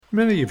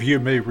Many of you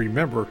may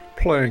remember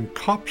playing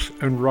cops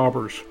and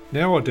robbers.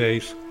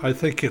 Nowadays, I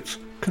think it's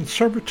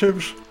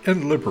conservatives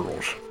and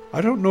liberals.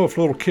 I don't know if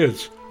little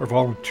kids are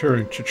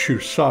volunteering to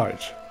choose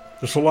sides.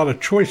 There's a lot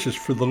of choices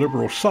for the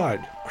liberal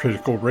side.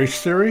 Critical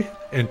race theory,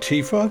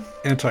 Antifa,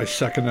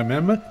 anti-Second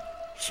Amendment,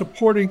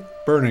 supporting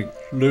burning,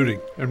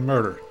 looting, and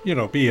murder.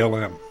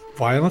 BLM.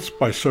 Violence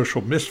by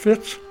social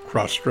misfits,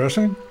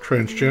 cross-dressing,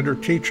 transgender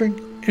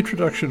teaching,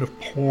 introduction of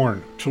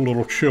porn to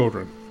little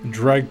children,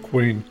 drag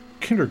queen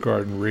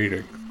kindergarten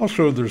reading.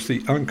 Also, there's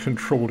the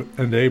uncontrolled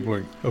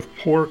enabling of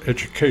poor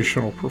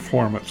educational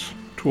performance.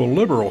 To a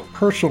liberal,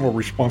 personal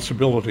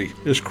responsibility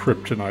is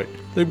kryptonite.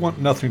 They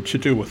want nothing to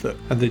do with it,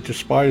 and they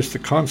despise the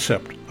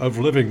concept of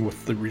living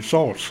with the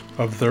results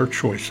of their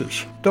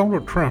choices.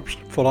 Donald Trump's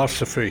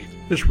philosophy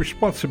is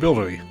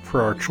responsibility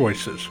for our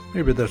choices.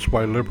 Maybe that's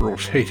why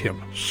liberals hate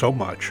him so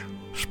much.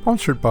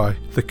 Sponsored by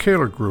the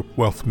Kaler Group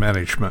Wealth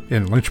Management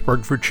in Lynchburg,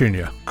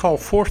 Virginia. Call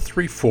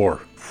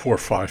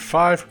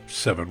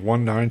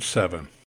 434-455-7197.